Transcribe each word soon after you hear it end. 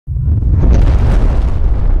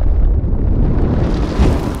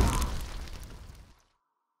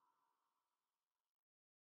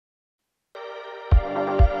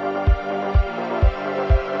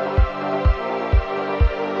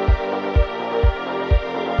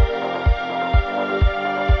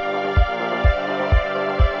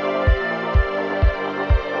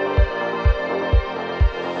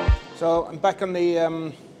So I'm back on the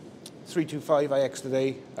 325iX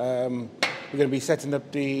today. We're going to be setting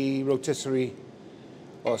up the rotisserie,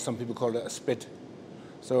 or some people call it a spit.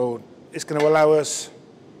 So it's going to allow us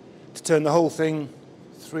to turn the whole thing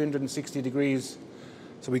 360 degrees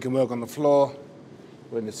so we can work on the floor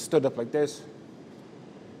when it's stood up like this.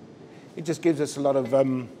 It just gives us a lot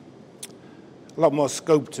more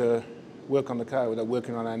scope to work on the car without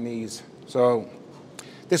working on our knees. So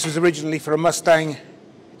this was originally for a Mustang,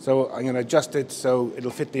 so I'm going to adjust it so it'll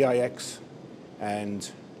fit the iX and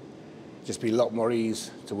just be a lot more ease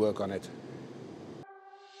to work on it.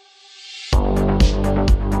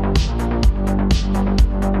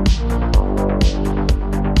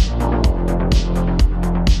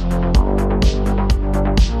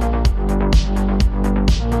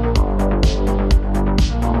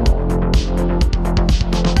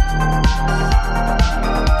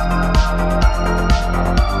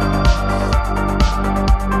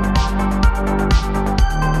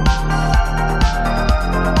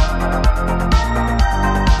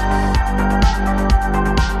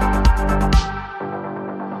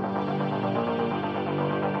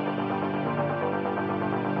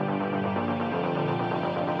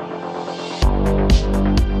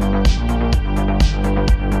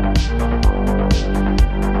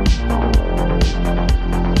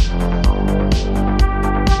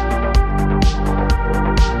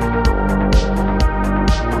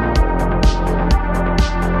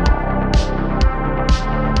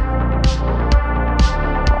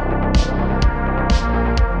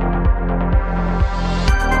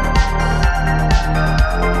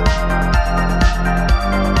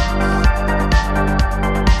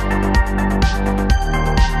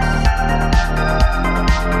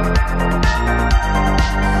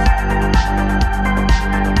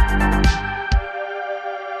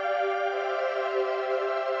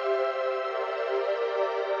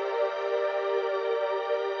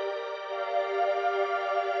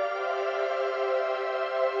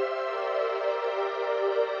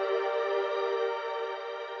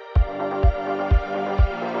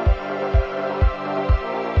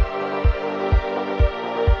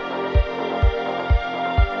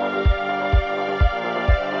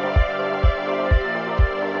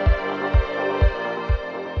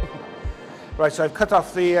 Right, so I've cut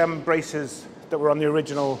off the braces that were on the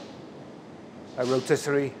original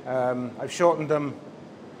rotisserie. I've shortened them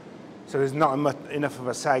so there's not enough of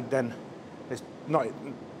a sag then. It's not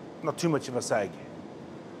too much of a sag.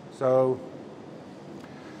 So,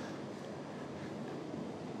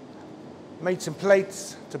 made some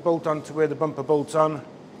plates to bolt onto where the bumper bolts on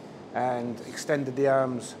and extended the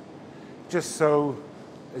arms just so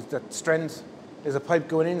there's that strength. There's a pipe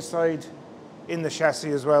going inside in the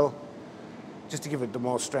chassis as well, just to give it the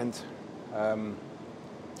more strength.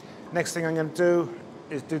 Next thing I'm going to do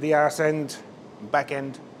is do the arse end and back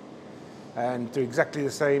end and do exactly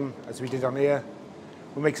the same as we did on here.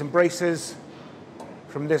 We'll make some braces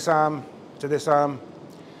from this arm to this arm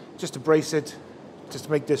just to brace it, just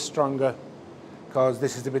to make this stronger, because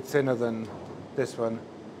this is a bit thinner than this one.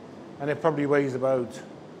 And it probably weighs about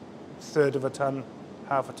 1/3 of a ton,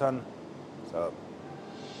 1/2 a ton. So.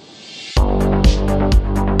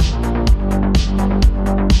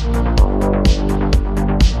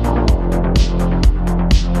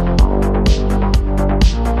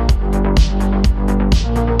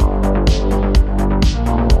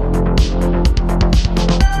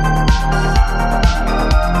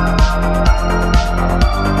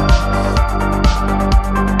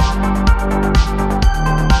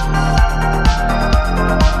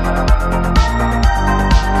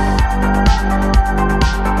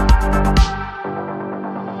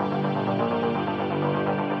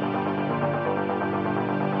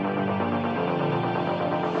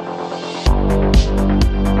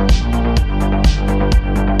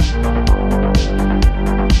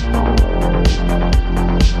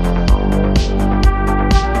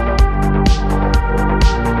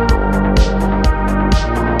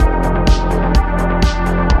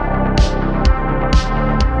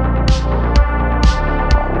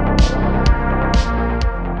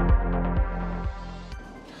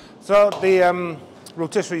 So the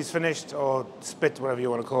rotisserie is finished, or spit, whatever you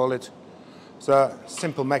want to call it. It's a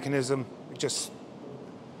simple mechanism. It just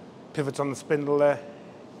pivots on the spindle there.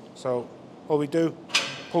 So all we do,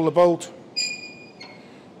 pull the bolt.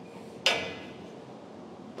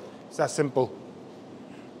 It's that simple.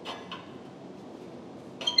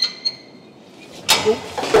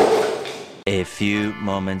 A few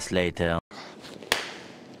moments later.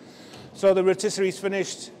 So the rotisserie is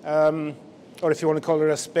finished, or if you want to call it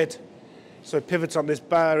a spit. So it pivots on this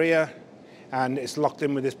bar here, and it's locked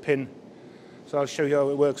in with this pin. So I'll show you how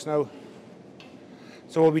it works now.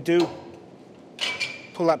 So what we do,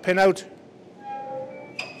 pull that pin out.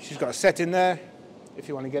 She's got a set in there. If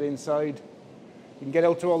you want to get inside, you can get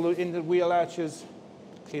out to all the in the wheel arches,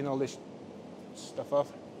 clean all this stuff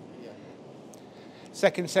off. Yeah.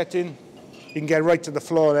 Second setting, you can get right to the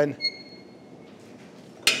floor then.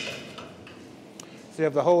 So you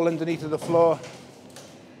have the hole underneath of the floor.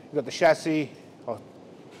 You've got the chassis, or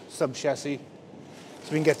sub-chassis.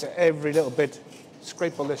 So we can get to every little bit,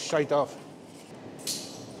 scrape all this shite off.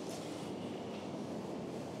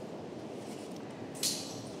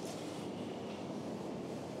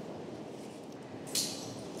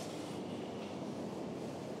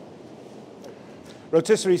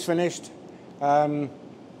 Rotisserie's finished.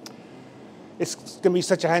 It's going to be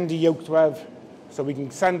such a handy yoke to have, so we can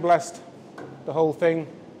sandblast the whole thing,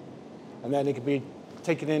 and then it can be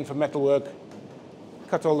taken in for metalwork,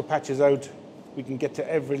 cut all the patches out. We can get to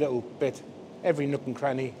every little bit, every nook and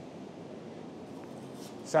cranny,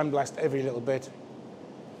 sandblast every little bit,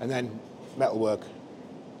 and then metalwork.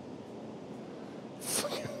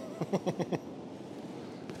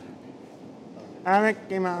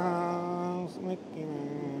 Mickey Mouse, Mickey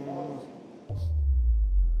Mouse.